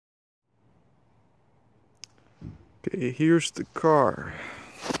Okay, here's the car.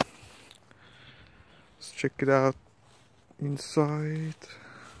 Let's check it out inside.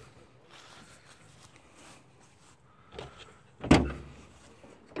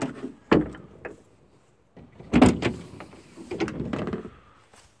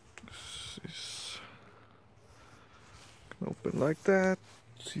 This can open like that.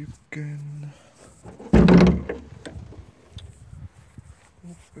 So you can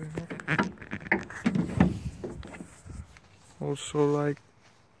open up. Also like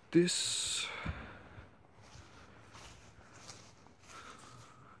this.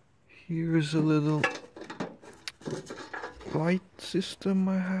 Here's a little light system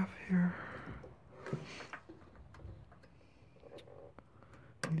I have here.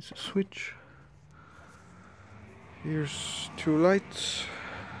 Needs a switch. Here's two lights.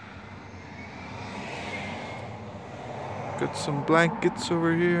 Got some blankets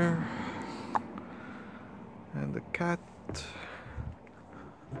over here. And a cat.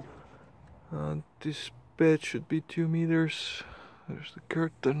 This bed should be 2 meters. There's the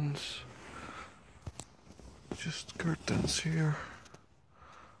curtains. Just curtains here.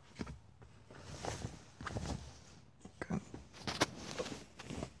 Can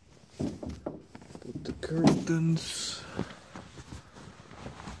put the curtains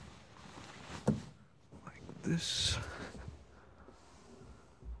like this.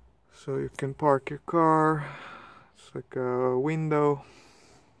 So you can park your car. It's like a window.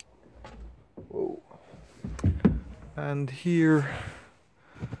 Whoa. And here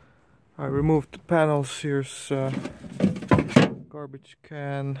I removed the panels. Here's a garbage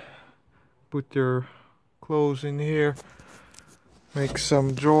can. Put your clothes in here. Make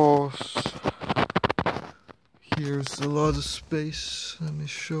some drawers. Here's a lot of space. Let me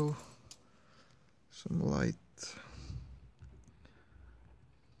show some light.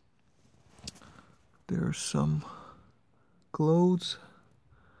 There's some clothes.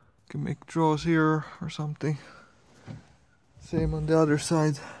 You can make drawers here or something. Same on the other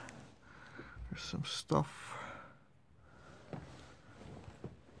side. There's some stuff.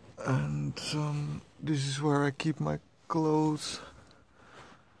 And this is where I keep my clothes.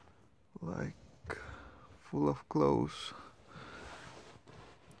 Like full of clothes.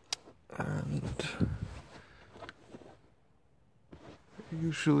 And I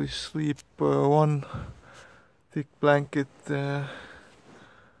usually sleep one thick blanket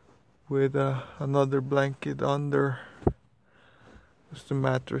with another blanket under. Just the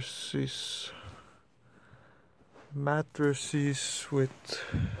mattresses with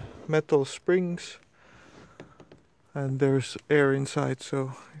metal springs, and there's air inside,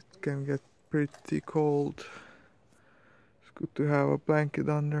 so it can get pretty cold. It's good to have a blanket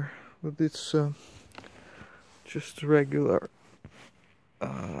under, but it's just a regular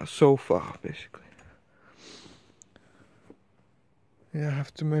sofa basically. Yeah, I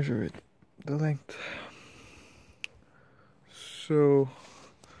have to measure it, the length. So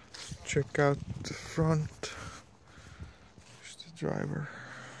check out the front. There's the driver.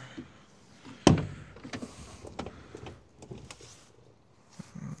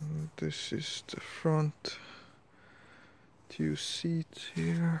 This is the front. 2 seats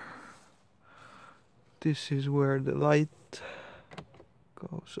here. This is where the light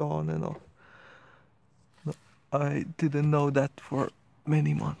goes on and off. No, I didn't know that for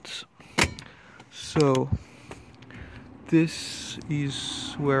many months. So this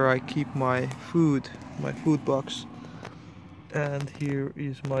is where I keep my food box, and here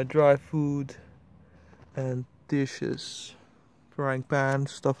is my dry food and dishes, frying pan,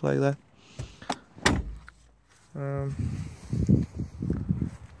 stuff like that.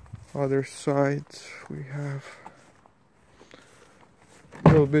 Other side we have a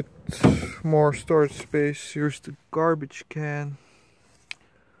little bit more storage space. Here's the garbage can,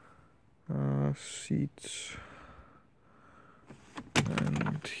 seats.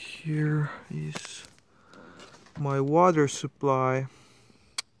 And here is my water supply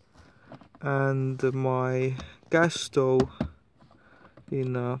and my gas stove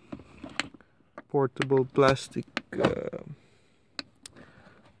in a portable plastic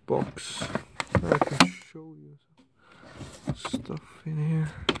box. I can show you some stuff in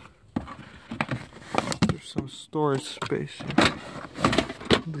here. There's some storage space here.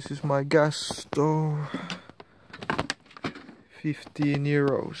 This is my gas stove. 15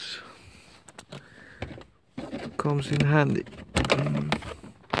 euros. Comes in handy.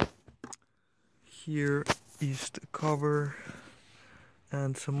 Here is the cover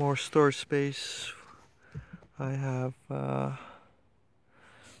and some more storage space. I have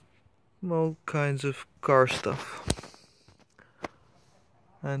all kinds of car stuff.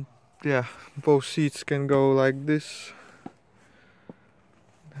 And yeah, both seats can go like this.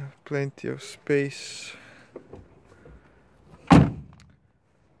 Have plenty of space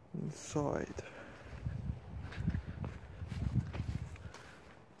inside.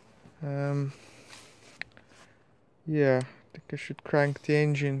 Yeah, I think I should crank the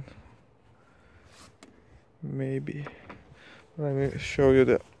engine. Maybe. Let me show you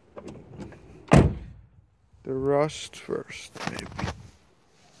the rust first, maybe.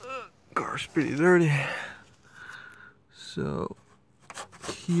 Car's pretty dirty. So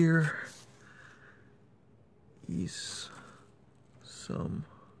here is some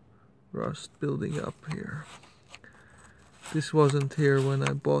rust building up here. This wasn't here when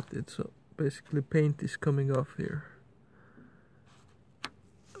I bought it, so basically paint is coming off here.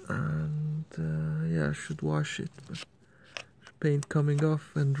 And yeah, I should wash it, but paint coming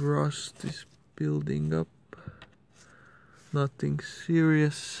off and rust is building up. Nothing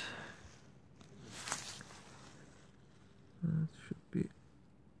serious. That should be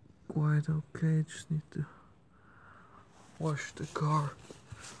quite okay. Just need to wash the car.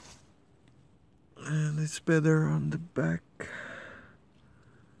 And it's better on the back.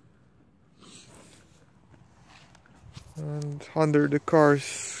 And under the car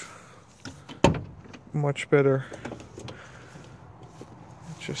is much better. I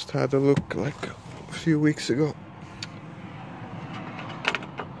just had a look like a few weeks ago.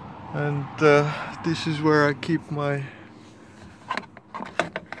 And this is where I keep my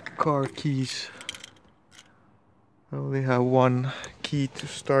car keys. I only have one key to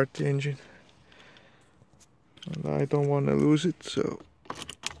start the engine. And I don't want to lose it, so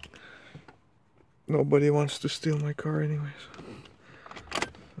nobody wants to steal my car anyways.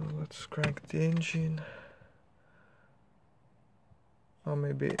 So let's crank the engine. Or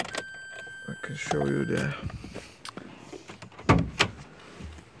maybe I can show you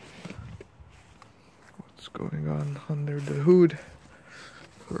what's going on under the hood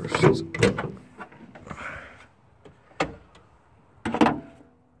first.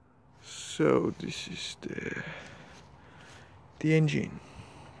 So this is the engine.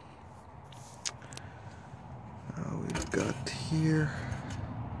 Now we've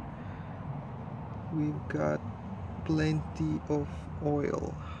got plenty of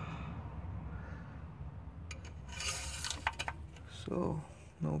oil, so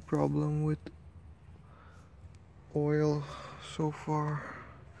no problem with oil so far.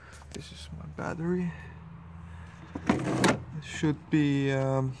 This is my battery. It should be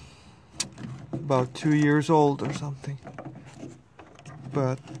about 2 years old or something,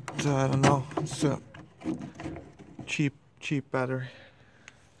 but I don't know, it's a cheap battery.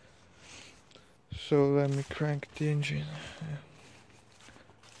 So let me crank the engine. Yeah.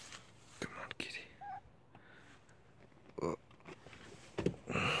 Come on, kitty. Oh.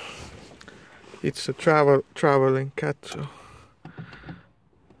 It's a traveling cat, so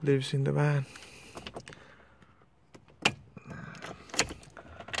lives in the van.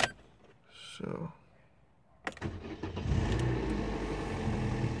 So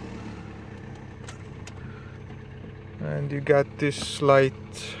and you got this light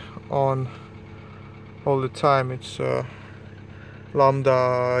on all the time. It's a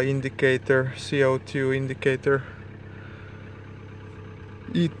lambda indicator, CO2 indicator.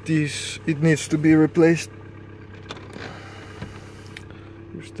 It needs to be replaced.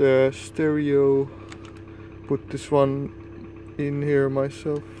 Here's the stereo. Put this one in here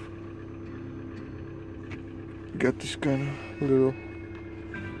myself. Got this kind of little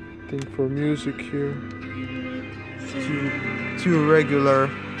thing for music here. Two regular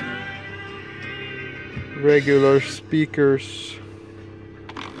speakers.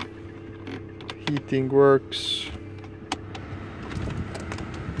 Heating works.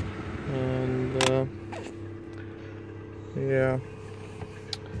 And yeah,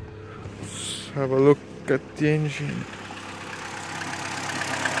 let's have a look at the engine.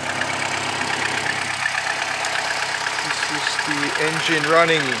 This is the engine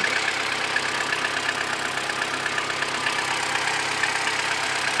running.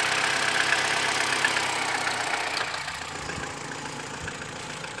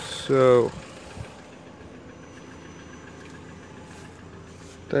 So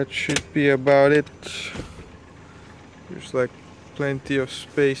that should be about it. There's like plenty of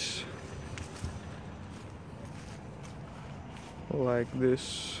space like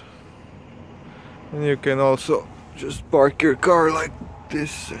this, and you can also just park your car like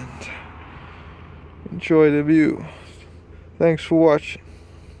this and enjoy the view. Thanks for watching.